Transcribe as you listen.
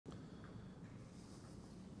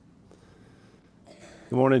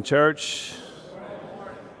Good morning, church.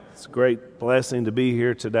 It's a great blessing to be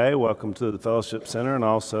here today. Welcome to the Fellowship Center and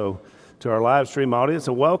also to our live stream audience.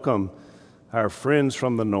 And welcome our friends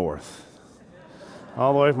from the north,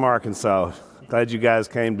 all the way from Arkansas. Glad you guys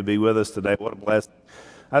came to be with us today. What a blessing.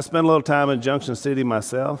 I spent a little time in Junction City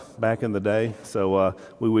myself back in the day, so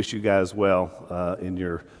we wish you guys well in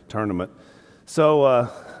your tournament. So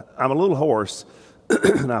I'm a little hoarse,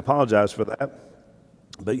 and I apologize for that.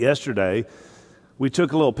 But yesterday, we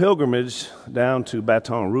took a little pilgrimage down to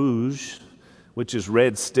Baton Rouge, which is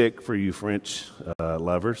red stick for you French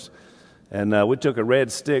lovers. And we took a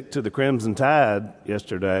red stick to the Crimson Tide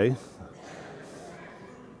yesterday.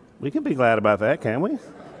 We can be glad about that, can't we?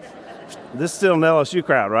 This is still an LSU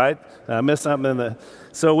crowd, right? I missed something in the...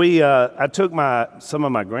 So I took some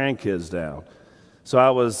of my grandkids down. So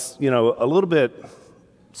I was, a little bit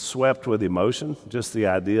swept with emotion, just the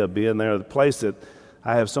idea of being there, the place that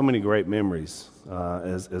I have so many great memories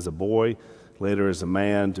as a boy, later as a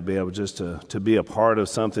man, to be able just to be a part of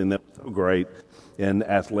something that was so great in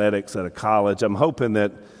athletics at a college. I'm hoping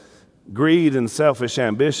that greed and selfish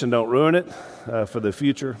ambition don't ruin it for the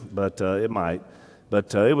future, but it might.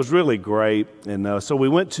 But it was really great, and so we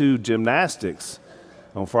went to gymnastics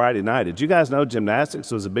on Friday night. Did you guys know gymnastics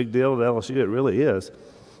was a big deal at LSU? It really is.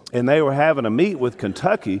 And they were having a meet with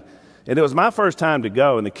Kentucky, and it was my first time to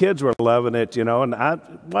go, and the kids were loving it, and I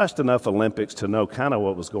watched enough Olympics to know kind of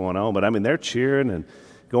what was going on. But, they're cheering and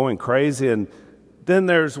going crazy. And then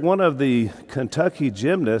there's one of the Kentucky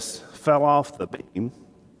gymnasts fell off the beam,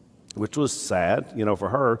 which was sad, for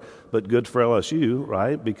her, but good for LSU,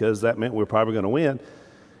 right, because that meant we're probably going to win.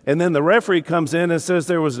 And then the referee comes in and says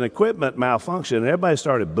there was an equipment malfunction, and everybody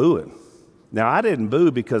started booing. Now, I didn't boo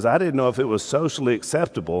because I didn't know if it was socially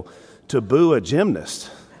acceptable to boo a gymnast.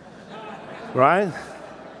 Right?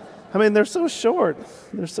 They're so short.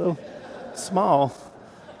 They're so small.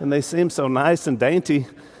 And they seem so nice and dainty.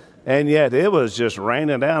 And yet it was just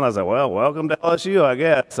raining down. I was like, well, welcome to LSU, I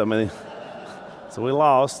guess. So we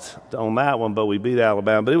lost on that one, but we beat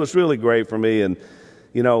Alabama. But it was really great for me. And,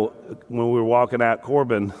 when we were walking out,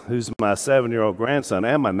 Corbin, who's my 7-year-old grandson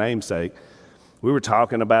and my namesake, we were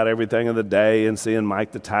talking about everything of the day and seeing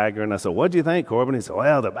Mike the Tiger. And I said, what do you think, Corbin? He said,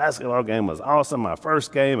 well, the basketball game was awesome, my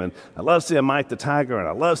first game. And I love seeing Mike the Tiger, and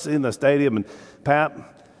I love seeing the stadium. And,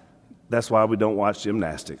 Pap, that's why we don't watch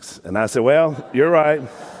gymnastics. And I said, well, you're right.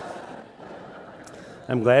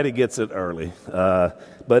 I'm glad he gets it early.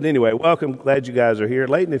 But anyway, welcome. Glad you guys are here.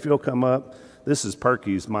 Leighton, if you'll come up. This is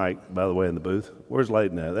Perky's mic, by the way, in the booth. Where's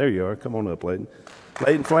Leighton at? There you are. Come on up, Leighton.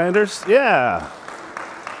 Leighton Flanders? Yeah.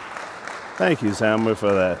 Thank you, Samuel,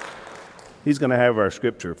 for that. He's going to have our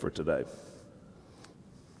scripture for today.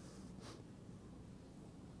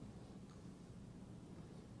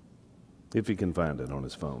 If he can find it on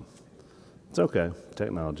his phone. It's okay.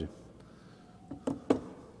 Technology.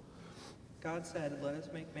 God said, let us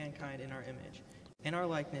make mankind in our image. In our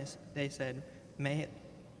likeness, they said, may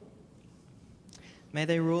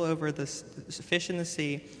they rule over the fish in the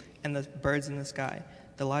sea and the birds in the sky,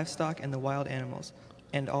 the livestock and the wild animals,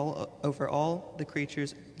 and over all the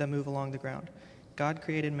creatures that move along the ground. God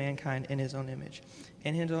created mankind in his own image.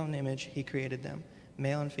 In his own image, he created them.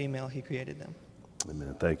 Male and female, he created them.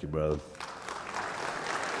 Amen. Thank you, brother.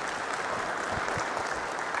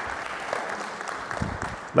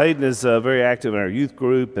 Leighton is very active in our youth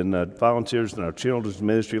group and volunteers in our children's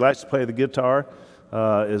ministry. He likes to play the guitar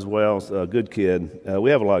as well. A good kid.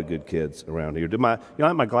 We have a lot of good kids around here. You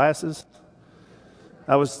like my glasses?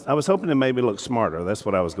 I was hoping to maybe look smarter. That's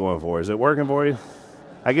what I was going for. Is it working for you?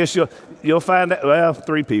 I guess you'll find out. Well,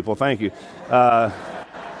 3 people. Thank you.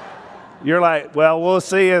 You're like, well, we'll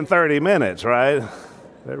see you in 30 minutes, right?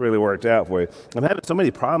 That really worked out for you. I'm having so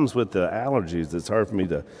many problems with the allergies. It's hard for me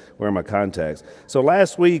to wear my contacts. So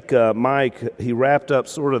last week, Mike, he wrapped up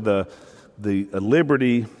sort of the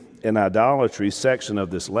liberty and idolatry section of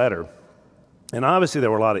this letter. And obviously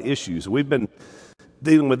there were a lot of issues. We've been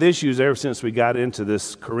dealing with issues ever since we got into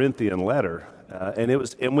this Corinthian letter.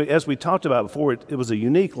 As we talked about before, it was a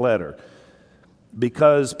unique letter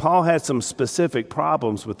because Paul had some specific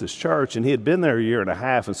problems with this church, and he had been there a year and a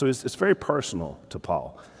half, and so it's very personal to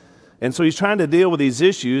Paul. And so he's trying to deal with these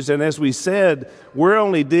issues, and as we said, we're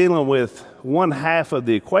only dealing with one half of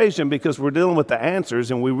the equation because we're dealing with the answers,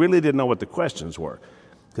 and we really didn't know what the questions were.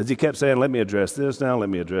 Because he kept saying, let me address this now, let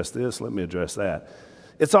me address this, let me address that.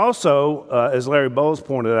 It's also, as Larry Bowles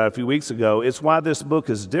pointed out a few weeks ago, it's why this book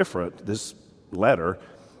is different, this letter,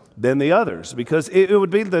 than the others. Because it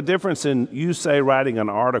would be the difference in you, say, writing an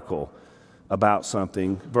article about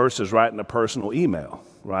something versus writing a personal email,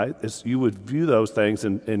 right? You would view those things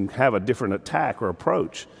and have a different attack or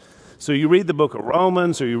approach. So you read the book of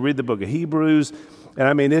Romans or you read the book of Hebrews, and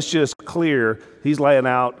I mean, it's just clear he's laying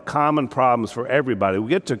out common problems for everybody. We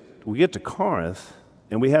get to Corinth,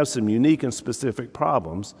 and we have some unique and specific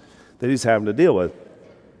problems that he's having to deal with.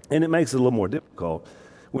 And it makes it a little more difficult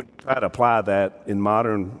when you try to apply that in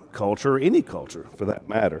modern culture, or any culture for that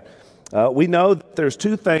matter. We know that there's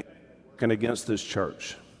two things working against this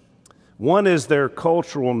church. One is their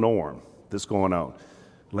cultural norm that's going on.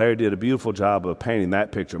 Larry did a beautiful job of painting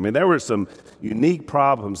that picture. I mean, there were some unique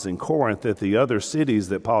problems in Corinth that the other cities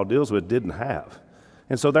that Paul deals with didn't have.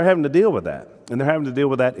 And so they're having to deal with that. And they're having to deal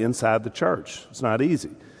with that inside the church. It's not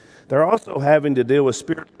easy. They're also having to deal with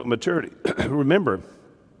spiritual maturity. Remember,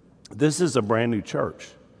 this is a brand new church.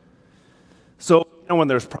 So when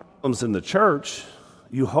there's problems in the church,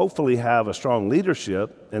 you hopefully have a strong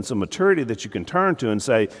leadership and some maturity that you can turn to and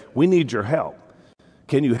say, we need your help.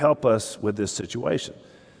 Can you help us with this situation?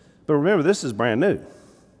 But remember, this is brand new.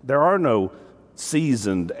 There are no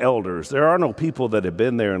seasoned elders. There are no people that have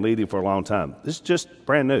been there and leading for a long time. This is just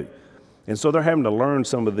brand new. And so they're having to learn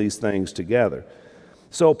some of these things together.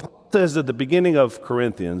 So Paul says at the beginning of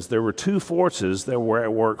Corinthians, there were two forces that were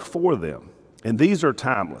at work for them. And these are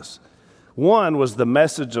timeless. One was the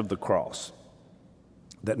message of the cross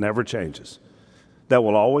that never changes, that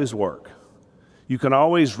will always work. You can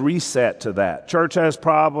always reset to that. Church has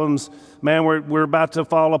problems. Man, we're about to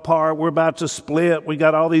fall apart. We're about to split. We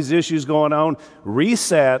got all these issues going on.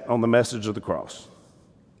 Reset on the message of the cross.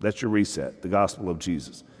 That's your reset, the gospel of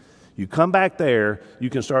Jesus. You come back there, you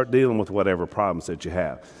can start dealing with whatever problems that you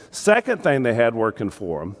have. Second thing they had working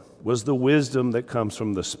for them was the wisdom that comes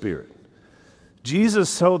from the Spirit.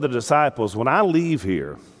 Jesus told the disciples, when I leave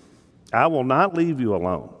here, I will not leave you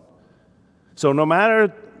alone. So no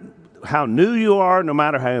matter how new you are, no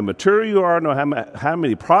matter how immature you are, no matter how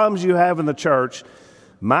many problems you have in the church,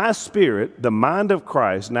 my Spirit, the mind of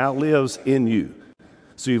Christ, now lives in you.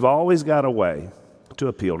 So you've always got a way to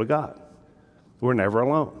appeal to God. We're never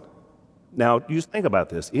alone. Now, you think about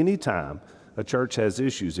this. Anytime a church has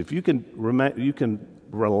issues, if you can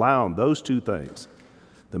rely on those two things,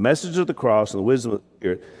 the message of the cross and the wisdom of the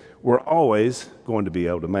Spirit, we're always going to be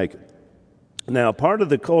able to make it. Now, part of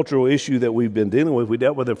the cultural issue that we've been dealing with, we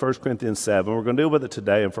dealt with in 1 Corinthians 7. We're going to deal with it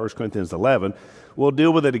today in 1 Corinthians 11. We'll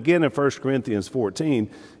deal with it again in 1 Corinthians 14.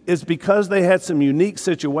 It's because they had some unique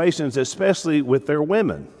situations, especially with their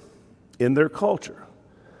women in their culture.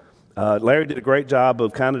 Larry did a great job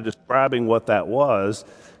of kind of describing what that was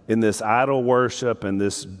in this idol worship and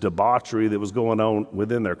this debauchery that was going on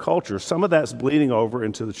within their culture. Some of that's bleeding over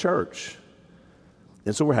into the church.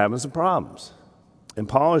 And so we're having some problems. And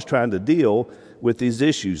Paul is trying to deal with these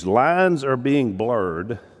issues. Lines are being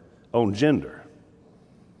blurred on gender.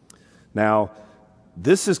 Now,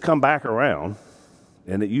 this has come back around,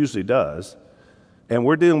 and it usually does, and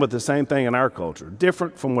we're dealing with the same thing in our culture.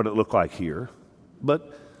 Different from what it looked like here,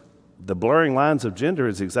 but the blurring lines of gender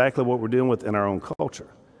is exactly what we're dealing with in our own culture.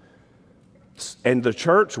 And the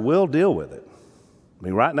church will deal with it. I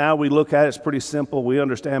mean, right now we look at it, it's pretty simple. We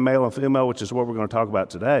understand male and female, which is what we're going to talk about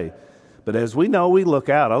today. But as we know, we look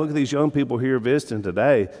out. I look at these young people here visiting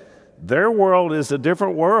today. Their world is a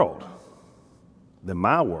different world than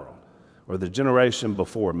my world or the generation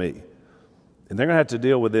before me. And they're going to have to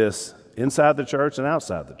deal with this inside the church and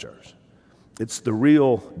outside the church. It's the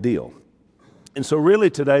real deal. And so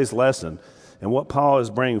really today's lesson and what Paul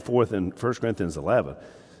is bringing forth in 1 Corinthians 11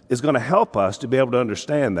 is going to help us to be able to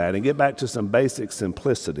understand that and get back to some basic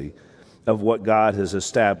simplicity of what God has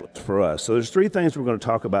established for us. So there's three things we're going to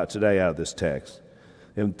talk about today out of this text.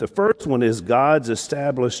 And the first one is God's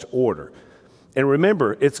established order. And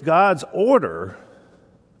remember, it's God's order,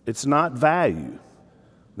 it's not value.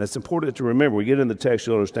 That's important to remember. When we get in the text,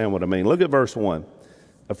 you'll understand what I mean. Look at verse 1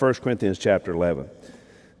 of 1 Corinthians chapter 11.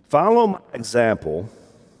 Follow my example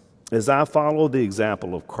as I follow the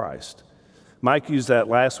example of Christ. Mike used that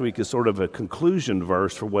last week as sort of a conclusion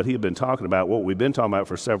verse for what he had been talking about, what we've been talking about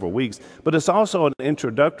for several weeks, but it's also an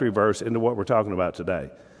introductory verse into what we're talking about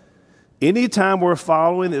today. Anytime we're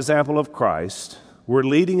following the example of Christ, we're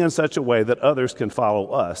leading in such a way that others can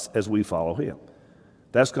follow us as we follow him.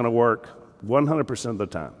 That's going to work 100% of the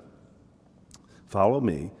time. Follow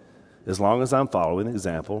me as long as I'm following the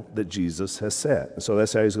example that Jesus has set. And so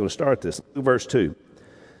that's how he's going to start this. Verse 2.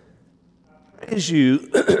 Praise you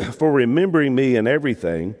for remembering me in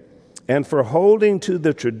everything and for holding to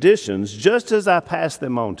the traditions just as I pass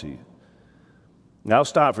them on to you. Now, I'll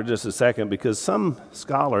stop for just a second because some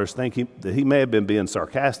scholars think that he may have been being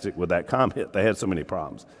sarcastic with that comment. They had so many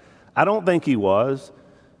problems. I don't think he was,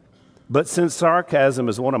 but since sarcasm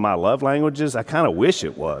is one of my love languages, I kind of wish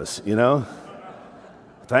it was, you know.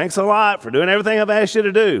 thanks a lot for doing everything I've asked you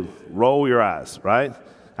to do. Roll your eyes, right?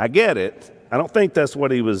 I get it. I don't think that's what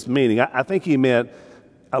he was meaning. I think he meant,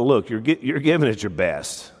 look, you're giving it your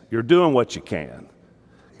best. You're doing what you can.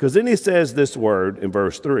 Because then he says this word in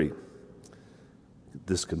verse 3,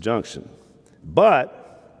 this conjunction. But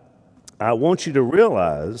I want you to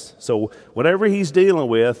realize, so whatever he's dealing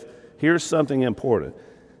with, here's something important.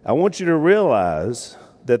 I want you to realize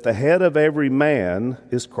that the head of every man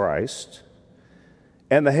is Christ,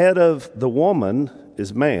 and the head of the woman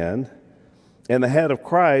is man, and the head of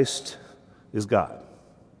Christ is God.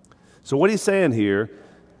 So what he's saying here,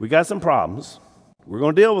 we got some problems. We're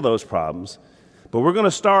going to deal with those problems, but we're going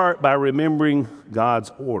to start by remembering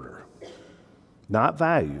God's order, not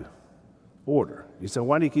value, order. You say,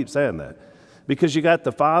 why do you keep saying that? Because you got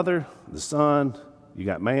the Father, the Son, you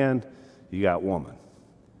got man, you got woman.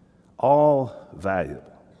 All valuable.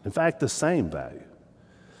 In fact, the same value.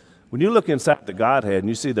 When you look inside the Godhead and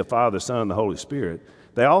you see the Father, Son, and the Holy Spirit,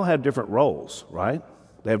 they all have different roles, right?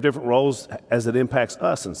 They have different roles as it impacts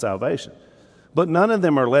us in salvation. But none of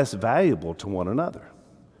them are less valuable to one another.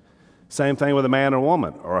 Same thing with a man and a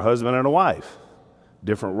woman, or a husband and a wife.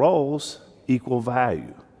 Different roles, equal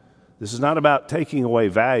value. This is not about taking away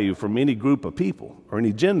value from any group of people or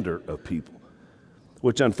any gender of people,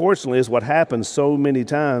 which unfortunately is what happens so many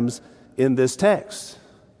times in this text.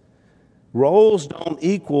 Roles don't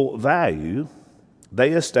equal value,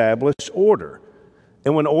 they establish order.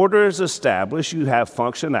 And when order is established, you have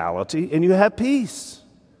functionality and you have peace.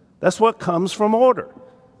 That's what comes from order,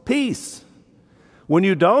 peace. When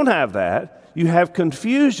you don't have that, you have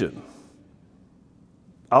confusion,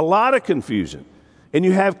 a lot of confusion, and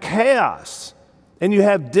you have chaos, and you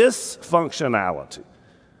have dysfunctionality.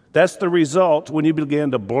 That's the result when you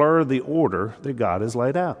begin to blur the order that God has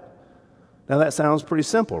laid out. Now that sounds pretty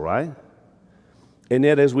simple, right? And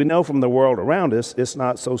yet, as we know from the world around us, it's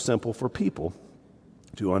not so simple for people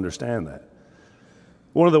to understand that.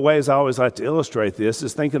 One of the ways I always like to illustrate this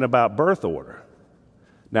is thinking about birth order.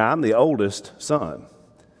 Now, I'm the oldest son.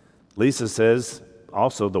 Lisa says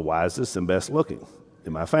also the wisest and best looking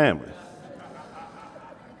in my family,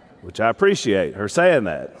 which I appreciate her saying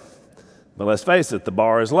that. But let's face it, the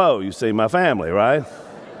bar is low. You see my family, right?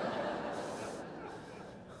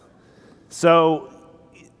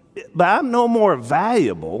 But I'm no more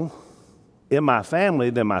valuable in my family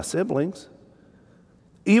than my siblings,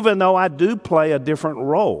 even though I do play a different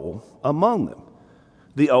role among them.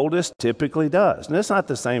 The oldest typically does. And it's not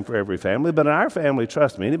the same for every family, but in our family,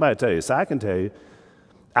 trust me, anybody tell you, so I can tell you,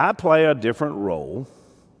 I play a different role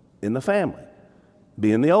in the family,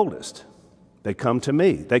 being the oldest. They come to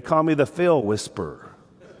me. They call me the Phil Whisperer.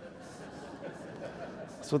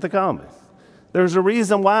 That's what they call me. There's a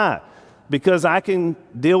reason why. Because I can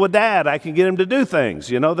deal with Dad. I can get him to do things,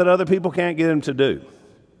 that other people can't get him to do.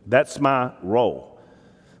 That's my role.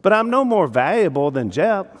 But I'm no more valuable than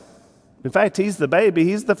Jep. In fact, he's the baby.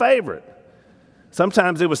 He's the favorite.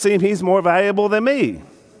 Sometimes it would seem he's more valuable than me,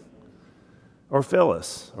 or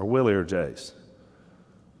Phyllis, or Willie, or Jace.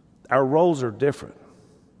 Our roles are different,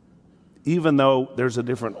 even though there's a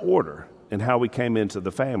different order in how we came into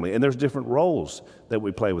the family, and there's different roles that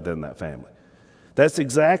we play within that family. That's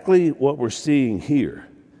exactly what we're seeing here.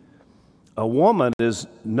 A woman is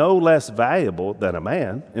no less valuable than a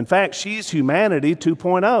man. In fact, she's humanity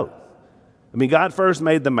 2.0. God first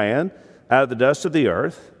made the man out of the dust of the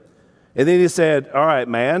earth, and then he said, all right,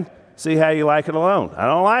 man, see how you like it alone. I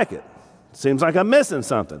don't like it. Seems like I'm missing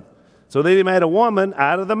something. So then he made a woman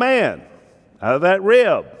out of the man, out of that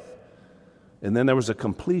rib. And then there was a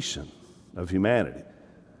completion of humanity.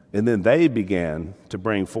 And then they began to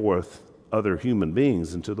bring forth other human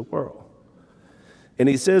beings into the world. And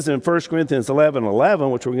he says in 1 Corinthians 11:11,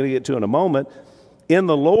 which we're going to get to in a moment, in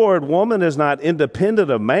the Lord, woman is not independent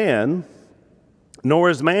of man, nor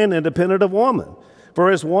is man independent of woman. For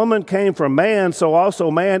as woman came from man, so also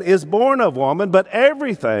man is born of woman, but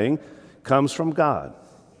everything comes from God.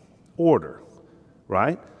 Order,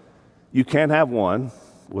 right? You can't have one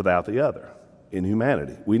without the other in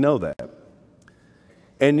humanity. We know that.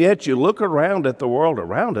 And yet you look around at the world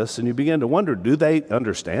around us and you begin to wonder, do they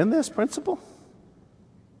understand this principle?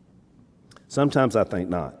 Sometimes I think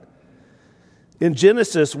not. In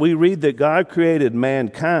Genesis, we read that God created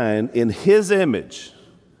mankind in his image.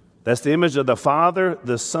 That's the image of the Father,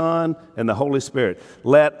 the Son, and the Holy Spirit.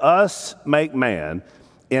 Let us make man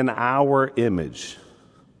in our image.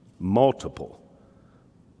 Multiple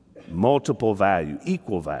value,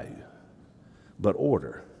 equal value, but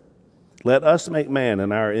order. Let us make man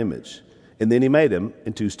in our image. And then he made him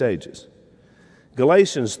in 2 stages.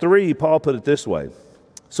 Galatians 3, Paul put it this way.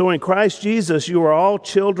 So in Christ Jesus, you are all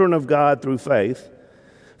children of God through faith.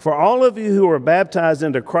 For all of you who are baptized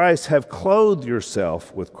into Christ have clothed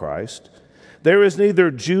yourself with Christ. There is neither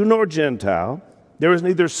Jew nor Gentile. There is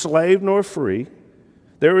neither slave nor free.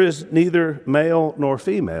 There is neither male nor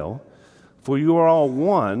female, for you are all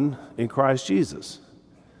one in Christ Jesus.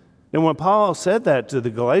 And when Paul said that to the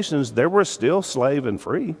Galatians, there were still slave and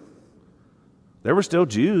free. There were still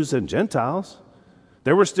Jews and Gentiles.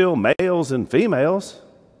 There were still males and females.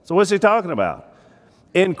 So what's he talking about?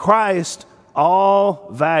 In Christ, all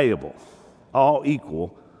valuable, all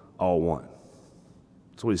equal, all one.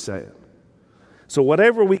 That's what he's saying. So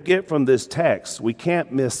whatever we get from this text, we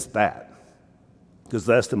can't miss that, because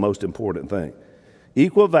that's the most important thing.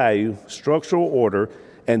 Equal value, structural order,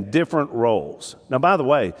 and different roles. Now, by the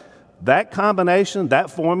way, that combination,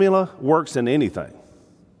 that formula works in anything.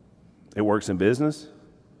 It works in business.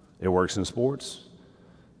 It works in sports.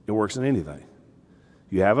 It works in anything.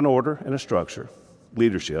 You have an order and a structure,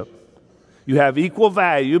 leadership. You have equal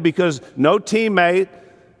value because no teammate,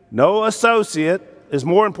 no associate is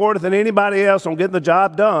more important than anybody else on getting the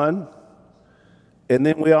job done. And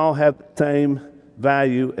then we all have the same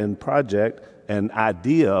value and project and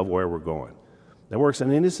idea of where we're going. That works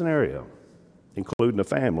in any scenario, including the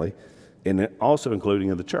family, and also including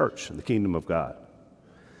in the church and the kingdom of God.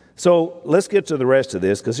 So let's get to the rest of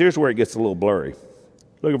this, because here's where it gets a little blurry.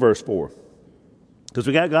 Look at verse 4. Because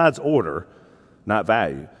we got God's order, not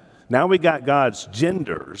value. Now we got God's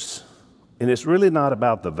genders, and it's really not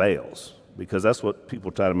about the veils, because that's what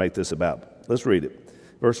people try to make this about. Let's read it.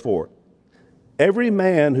 Verse 4. Every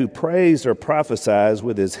man who prays or prophesies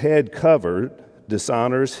with his head covered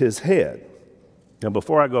dishonors his head. Now,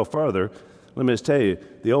 before I go further, let me just tell you,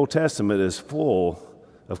 the Old Testament is full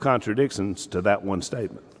of contradictions to that one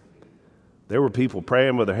statement. There were people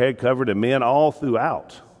praying with their head covered, and men all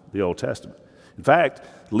throughout the Old Testament. In fact,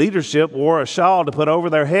 leadership wore a shawl to put over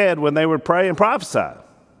their head when they would pray and prophesy.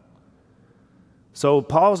 So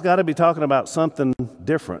Paul's got to be talking about something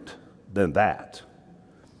different than that.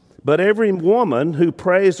 But every woman who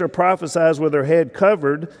prays or prophesies with her head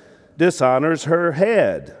covered dishonors her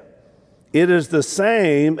head. It is the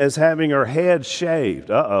same as having her head shaved.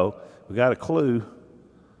 Uh-oh, we got a clue,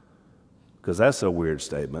 because that's a weird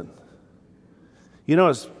statement. You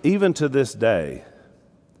know, even to this day,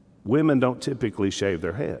 women don't typically shave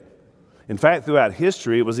their head. In fact, throughout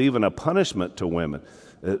history, it was even a punishment to women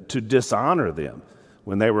to dishonor them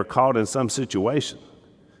when they were caught in some situation.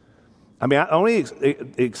 I mean, the only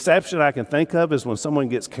exception I can think of is when someone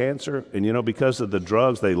gets cancer and, you know, because of the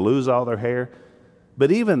drugs, they lose all their hair.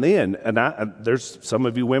 But even then, and there's some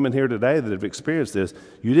of you women here today that have experienced this,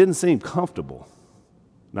 you didn't seem comfortable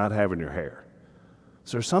not having your hair.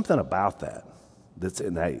 So there's something about that that's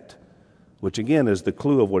innate, which again is the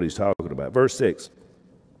clue of what he's talking about. Verse 6,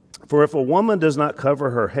 for if a woman does not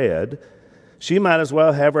cover her head, she might as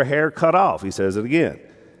well have her hair cut off. He says it again.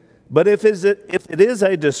 But if it is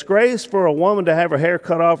a disgrace for a woman to have her hair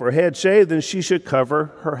cut off or head shaved, then she should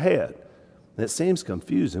cover her head. And it seems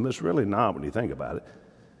confusing, but it's really not when you think about it.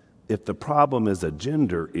 If the problem is a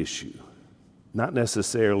gender issue, not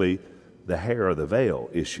necessarily the hair or the veil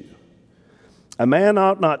issue. A man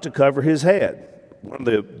ought not to cover his head. One of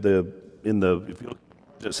if you look,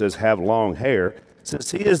 it says have long hair,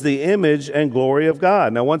 since he is the image and glory of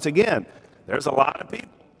God. Now, once again, there's a lot of people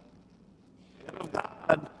of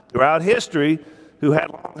God throughout history who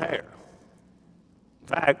had long hair. In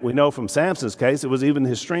fact, we know from Samson's case, it was even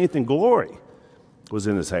his strength and glory was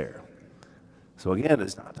in his hair. So again,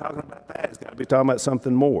 it's not talking about that. It's got to be talking about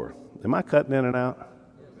something more. Am I cutting in and out?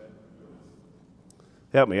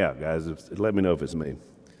 Help me out, guys. Let me know if it's me.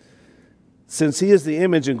 Since he is the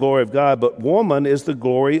image and glory of God, but woman is the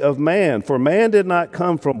glory of man. For man did not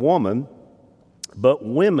come from woman, but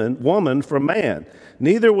woman from man.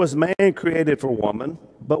 Neither was man created for woman,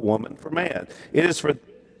 but woman for man. It is for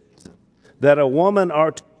that a woman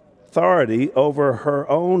are to have authority over her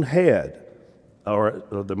own head, or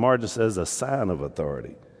the margin says a sign of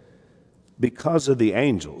authority, because of the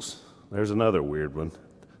angels. There's another weird one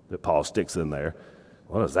that Paul sticks in there.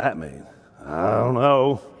 What does that mean? I don't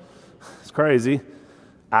know. It's crazy.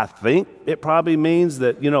 I think it probably means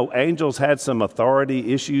that, you know, angels had some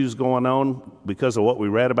authority issues going on because of what we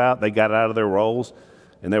read about. They got out of their roles,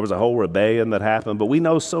 and there was a whole rebellion that happened, but we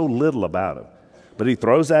know so little about it. But he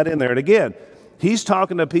throws that in there. And again, he's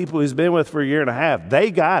talking to people he's been with for a year and a half.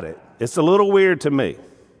 They got it. It's a little weird to me.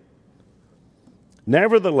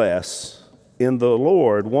 Nevertheless, in the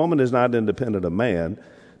Lord, woman is not independent of man,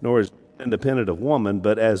 nor is independent of woman,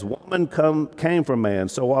 but as woman came from man,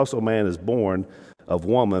 so also man is born of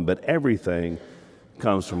woman, but everything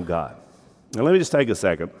comes from God. Now let me just take a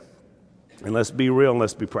second, and let's be real and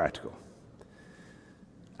let's be practical.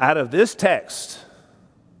 out of this text,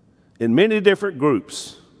 in many different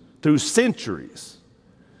groups, through centuries,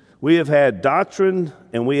 we have had doctrine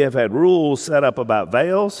and we have had rules set up about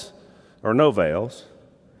veils or no veils,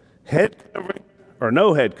 head covering or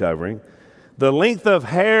no head covering, the length of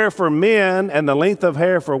hair for men and the length of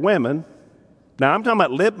hair for women. Now, I'm talking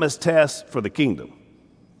about litmus tests for the kingdom.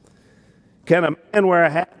 Can a man wear a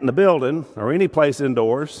hat in the building or any place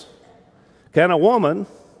indoors? Can a woman?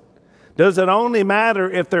 Does it only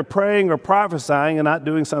matter if they're praying or prophesying and not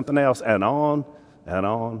doing something else? And on and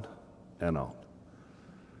on and on.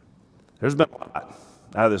 There's been a lot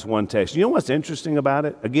out of this one text. You know what's interesting about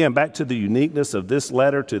it? Again, back to the uniqueness of this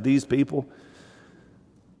letter to these people.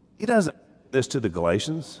 He doesn't do this to the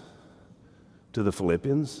Galatians, to the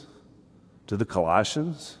Philippians, to the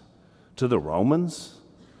Colossians, to the Romans,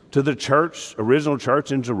 to the church, original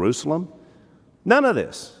church in Jerusalem. None of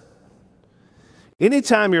this.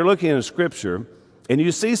 Anytime you're looking in Scripture and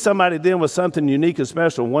you see somebody dealing with something unique and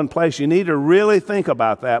special in one place, you need to really think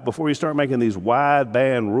about that before you start making these wide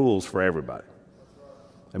band rules for everybody.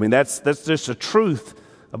 I mean, that's just the truth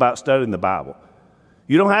about studying the Bible.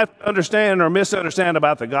 You don't have to understand or misunderstand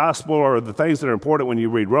about the gospel or the things that are important when you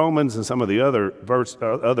read Romans and some of the other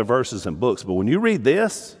verses and books. But when you read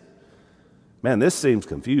this, man, this seems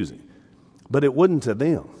confusing. But it wouldn't to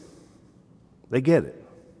them. They get it.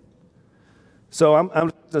 So I'm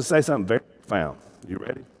going to say something very profound. You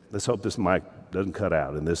ready? Let's hope this mic doesn't cut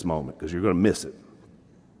out in this moment because you're going to miss it.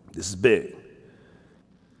 This is big.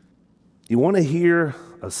 You want to hear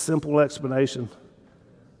a simple explanation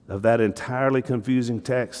of that entirely confusing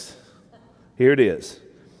text? Here it is.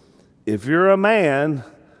 If you're a man,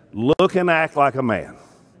 look and act like a man.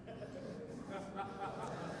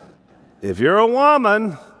 If you're a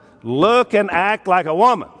woman, look and act like a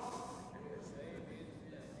woman.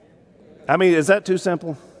 I mean, is that too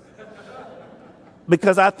simple?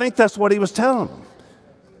 Because I think that's what he was telling them.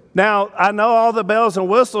 Now, I know all the bells and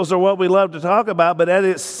whistles are what we love to talk about, but at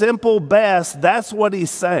its simple best, that's what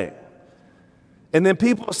he's saying. And then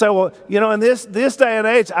people say, well, you know, in this day and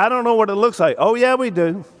age, I don't know what it looks like. Oh, yeah, we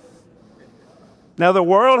do. Now, the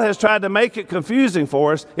world has tried to make it confusing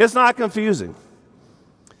for us. It's not confusing.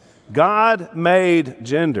 God made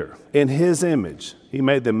gender in his image. He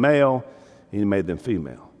made them male, he made them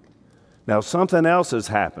female. Now, something else is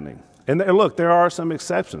happening. And look, there are some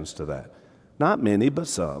exceptions to that. Not many, but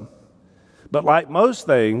some. But like most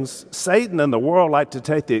things, Satan and the world like to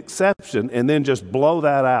take the exception and then just blow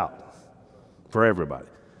that out for everybody.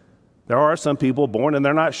 There are some people born and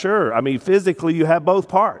they're not sure. I mean, physically, you have both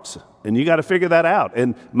parts, and you got to figure that out.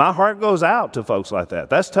 And my heart goes out to folks like that.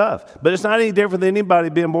 That's tough. But it's not any different than anybody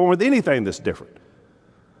being born with anything that's different.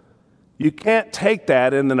 You can't take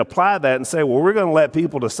that and then apply that and say, well, we're going to let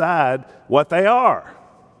people decide what they are.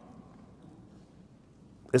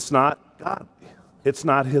 It's not godly. It's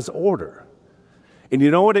not his order. And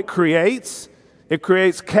you know what it creates? It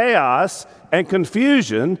creates chaos and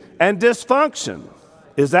confusion and dysfunction.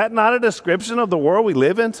 Is that not a description of the world we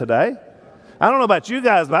live in today? I don't know about you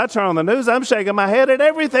guys, but I turn on the news, I'm shaking my head at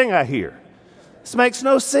everything I hear. This makes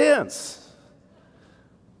no sense.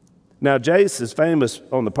 Now, Jace is famous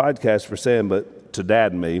on the podcast for saying, but to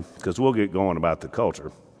Dad and me, because we'll get going about the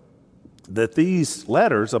culture, that these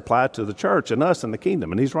letters apply to the church and us and the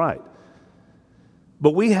kingdom, and he's right.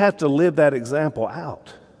 But we have to live that example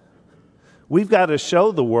out. We've got to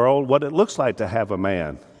show the world what it looks like to have a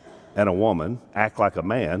man and a woman act like a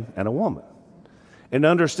man and a woman, and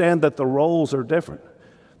understand that the roles are different.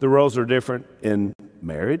 The roles are different in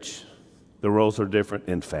marriage. The roles are different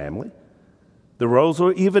in family. The roles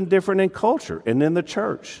are even different in culture and in the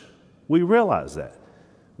church. We realize that.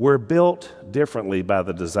 We're built differently by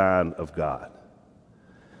the design of God.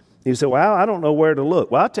 You say, well, I don't know where to look.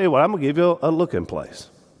 Well, I'll tell you what, I'm going to give you a looking place.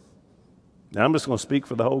 Now, I'm just going to speak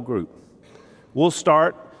for the whole group. We'll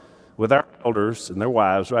start with our elders and their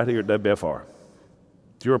wives right here at WFR.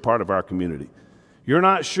 You're a part of our community. You're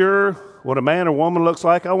not sure what a man or woman looks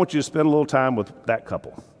like? I want you to spend a little time with that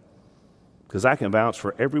couple, because I can vouch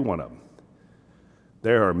for every one of them.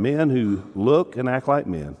 There are men who look and act like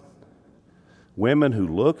men, women who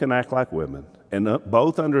look and act like women, and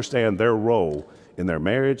both understand their role in their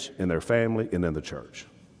marriage, in their family, and in the church.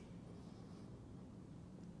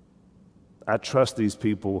 I trust these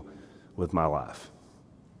people with my life.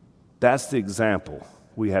 That's the example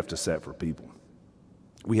we have to set for people.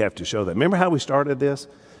 We have to show that. Remember how we started this?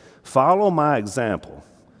 Follow my example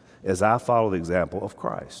as I follow the example of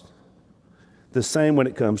Christ. The same when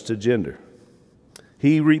it comes to gender.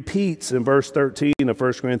 He repeats in verse 13 of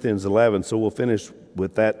 1 Corinthians 11, so we'll finish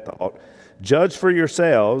with that thought. Judge for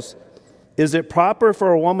yourselves, Is it proper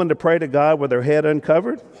for a woman to pray to God with her head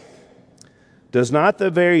uncovered? Does not the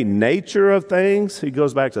very nature of things, he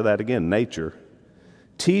goes back to that again, nature,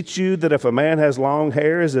 teach you that if a man has long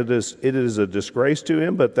hair, it is a disgrace to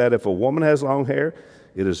him, but that if a woman has long hair,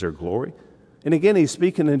 it is her glory? And again, he's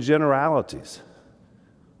speaking in generalities.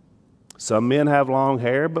 Some men have long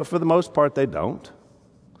hair, but for the most part, they don't.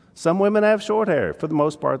 Some women have short hair. For the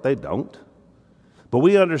most part, they don't. But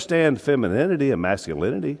we understand femininity and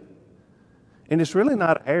masculinity. And it's really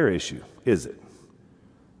not a hair issue, is it?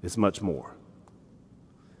 It's much more.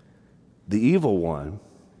 The evil one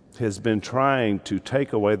has been trying to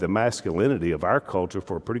take away the masculinity of our culture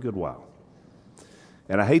for a pretty good while.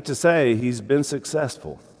 And I hate to say, he's been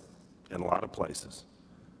successful in a lot of places.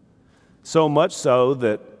 So much so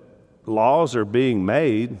that laws are being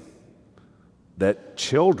made that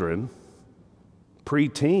children,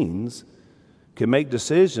 preteens, can make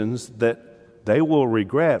decisions that they will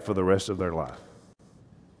regret for the rest of their life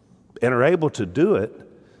and are able to do it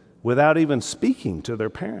without even speaking to their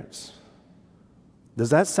parents. Does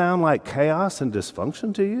that sound like chaos and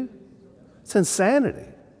dysfunction to you? It's insanity.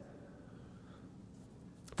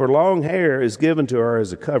 For long hair is given to her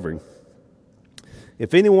as a covering.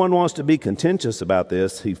 If anyone wants to be contentious about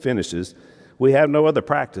this, he finishes, we have no other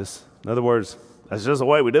practice. In other words, that's just the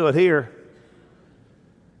way we do it here.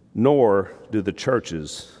 Nor do the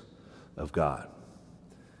churches of God.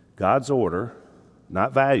 God's order,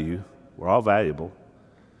 not value, we're all valuable.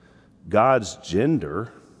 God's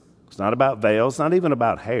gender, it's not about veils, it's not even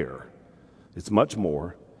about hair. It's much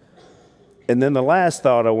more. And then the last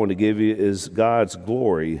thought I want to give you is God's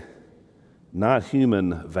glory, not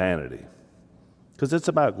human vanity. Because it's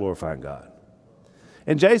about glorifying God.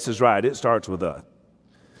 And Jason's right, it starts with us.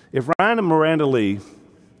 If Ryan and Miranda Lee,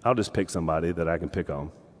 I'll just pick somebody that I can pick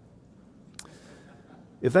on.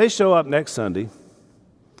 If they show up next Sunday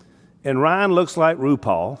and Ryan looks like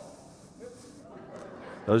RuPaul,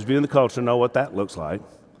 those of you in the culture know what that looks like,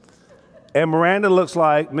 and Miranda looks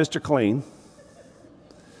like Mr. Clean,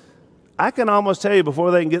 I can almost tell you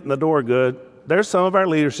before they can get in the door good, there's some of our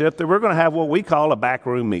leadership that we're going to have what we call a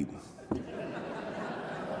backroom meeting.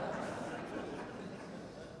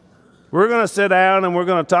 We're going to sit down and we're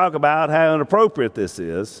going to talk about how inappropriate this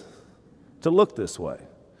is to look this way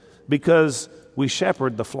because we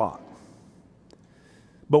shepherd the flock.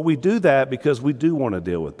 But we do that because we do want to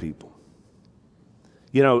deal with people.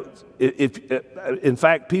 You know, if in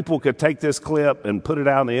fact, people could take this clip and put it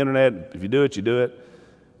out on the internet. If you do it, you do it.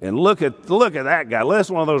 And look at that guy.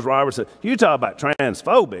 Listen, one of those Robertson. You talk about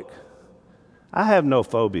transphobic. I have no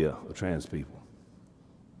phobia of trans people.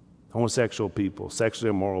 Homosexual people,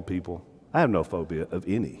 sexually immoral people. I have no phobia of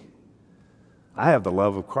any. I have the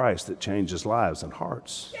love of Christ that changes lives and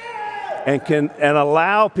hearts and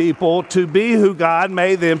allow people to be who God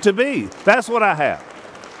made them to be. That's what I have.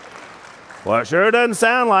 Well, it sure doesn't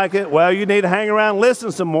sound like it. Well, you need to hang around and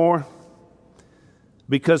listen some more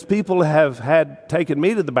because people have taken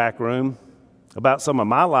me to the back room about some of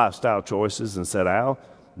my lifestyle choices and said, Al,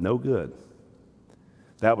 no good.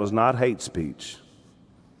 That was not hate speech.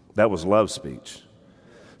 That was love speech.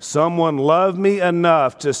 Someone loved me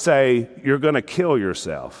enough to say, you're going to kill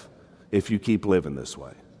yourself if you keep living this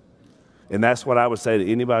way. And that's what I would say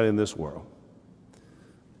to anybody in this world.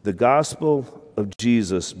 The gospel of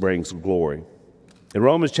Jesus brings glory. In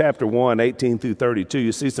Romans chapter 1, 18 through 32,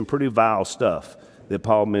 you see some pretty vile stuff that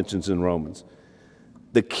Paul mentions in Romans.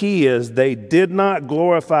 The key is they did not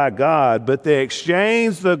glorify God, but they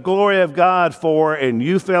exchanged the glory of God for, and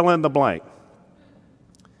you fill in the blank.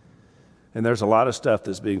 And there's a lot of stuff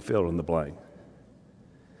that's being filled in the blank.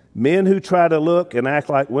 Men who try to look and act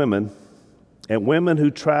like women, and women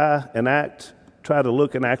who try to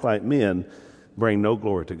look and act like men, bring no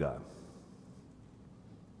glory to God.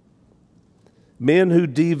 Men who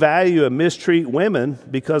devalue and mistreat women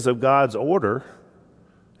because of God's order,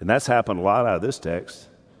 and that's happened a lot out of this text,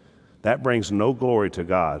 that brings no glory to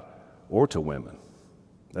God or to women.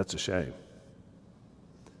 That's a shame.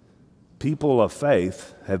 People of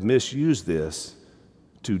faith have misused this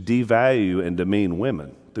to devalue and demean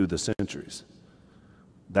women through the centuries.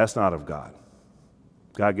 That's not of God.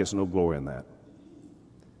 God gets no glory in that.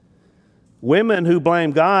 Women who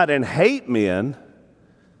blame God and hate men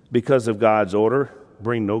because of God's order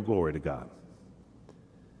bring no glory to God.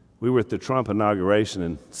 We were at the Trump inauguration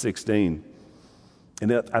in 2016,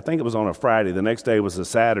 and I think it was on a Friday. The next day was a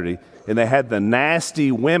Saturday, and they had the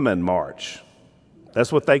Nasty Women March.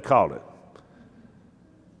 That's what they called it.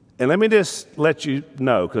 And let me just let you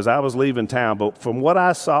know, because I was leaving town, but from what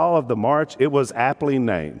I saw of the march, it was aptly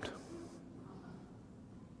named.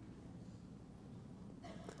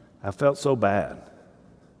 I felt so bad.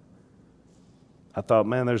 I thought,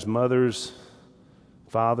 man, there's mothers,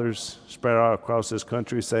 fathers spread all across this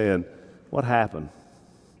country saying, what happened?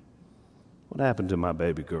 What happened to my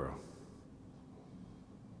baby girl?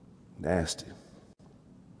 Nasty.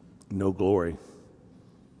 No glory.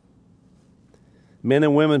 Men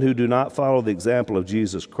and women who do not follow the example of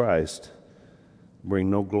Jesus Christ bring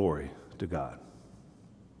no glory to God.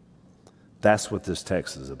 That's what this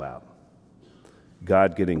text is about.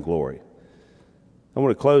 God getting glory. I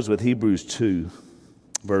want to close with Hebrews 2,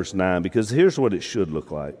 verse 9, because here's what it should look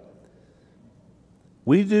like.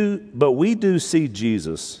 We do see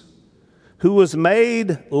Jesus, who was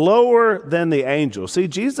made lower than the angels. See,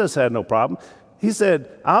 Jesus had no problem. He said,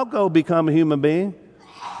 I'll go become a human being.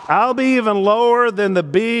 I'll be even lower than the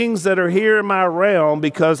beings that are here in my realm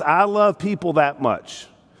because I love people that much.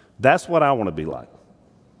 That's what I want to be like.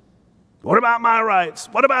 What about my rights?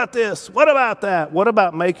 What about this? What about that? What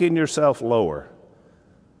about making yourself lower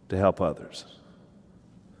to help others?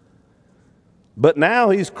 But now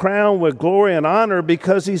he's crowned with glory and honor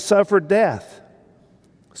because he suffered death,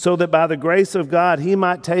 so that by the grace of God he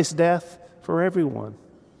might taste death for everyone.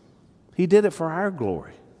 He did it for our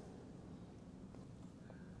glory.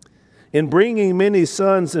 In bringing many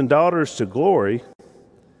sons and daughters to glory,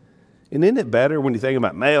 and isn't it better when you think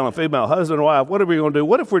about male and female, husband and wife, what are we going to do?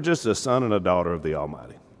 What if we're just a son and a daughter of the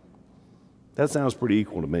Almighty? That sounds pretty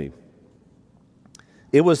equal to me.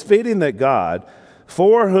 It was fitting that God,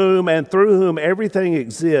 for whom and through whom everything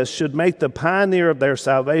exists, should make the pioneer of their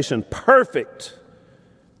salvation perfect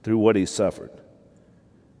through what he suffered.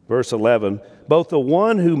 Verse 11, both the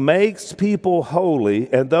one who makes people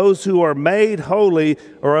holy and those who are made holy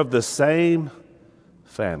are of the same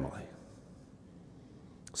family.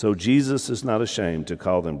 So Jesus is not ashamed to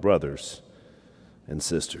call them brothers and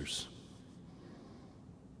sisters.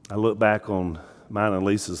 I look back on mine and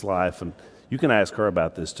Lisa's life, and you can ask her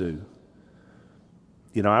about this too.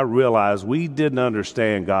 You know, I realized we didn't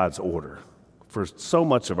understand God's order for so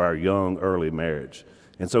much of our young, early marriage.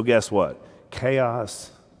 And so guess what?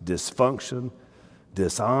 Chaos, dysfunction,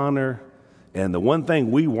 dishonor, and the one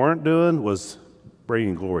thing we weren't doing was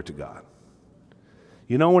bringing glory to God.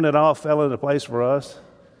 You know when it all fell into place for us?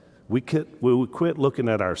 We quit looking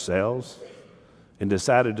at ourselves and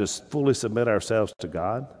decided to fully submit ourselves to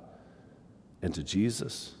God and to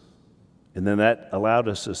Jesus. And then that allowed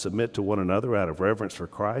us to submit to one another out of reverence for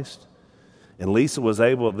Christ. And Lisa was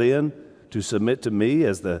able then to submit to me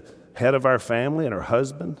as the head of our family and her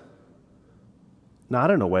husband. Not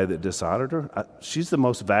in a way that dishonored her. She's the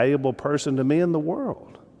most valuable person to me in the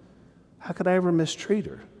world. How could I ever mistreat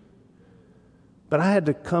her? But I had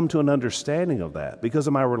to come to an understanding of that because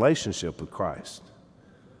of my relationship with Christ.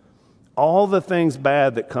 All the things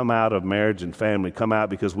bad that come out of marriage and family come out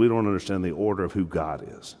because we don't understand the order of who God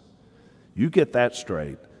is. You get that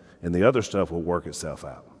straight, and the other stuff will work itself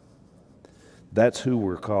out. That's who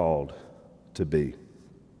we're called to be.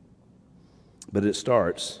 But it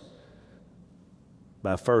starts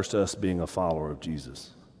by first us being a follower of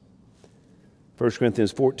Jesus. 1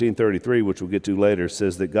 Corinthians 14:33, which we'll get to later,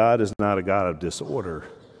 says that God is not a God of disorder,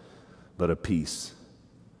 but of peace.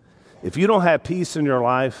 If you don't have peace in your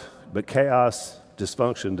life, but chaos,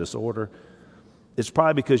 dysfunction, disorder, it's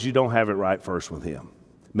probably because you don't have it right first with him.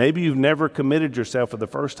 Maybe you've never committed yourself for the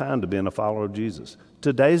first time to being a follower of Jesus.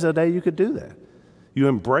 Today's the day you could do that. You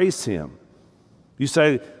embrace him. You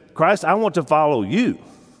say, Christ, I want to follow you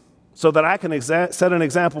so that I can set an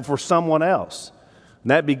example for someone else.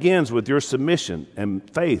 And that begins with your submission and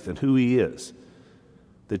faith in who he is,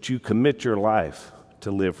 that you commit your life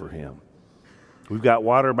to live for him. We've got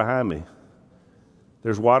water behind me.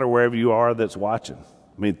 There's water wherever you are that's watching.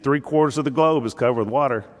 I mean, 3/4 of the globe is covered with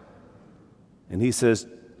water. And he says,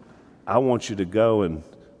 I want you to go and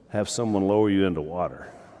have someone lower you into water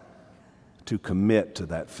to commit to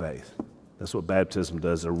that faith. That's what baptism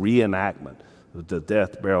does, a reenactment of the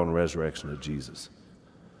death, burial, and resurrection of Jesus.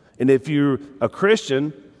 And if you're a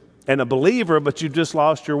Christian and a believer, but you've just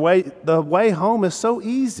lost your way, the way home is so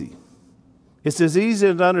easy. It's as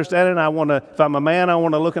easy to understand it. If I'm a man, I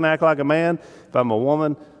want to look and act like a man. If I'm a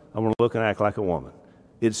woman, I want to look and act like a woman.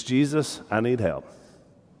 It's Jesus, I need help.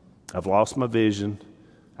 I've lost my vision.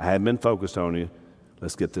 I haven't been focused on you.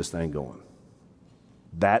 Let's get this thing going.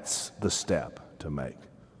 That's the step to make.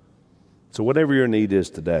 So whatever your need is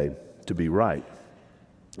today, to be right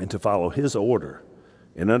and to follow his order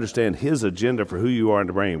and understand his agenda for who you are and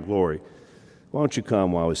to bring him glory, why don't you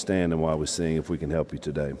come while we stand and while we sing if we can help you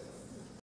today.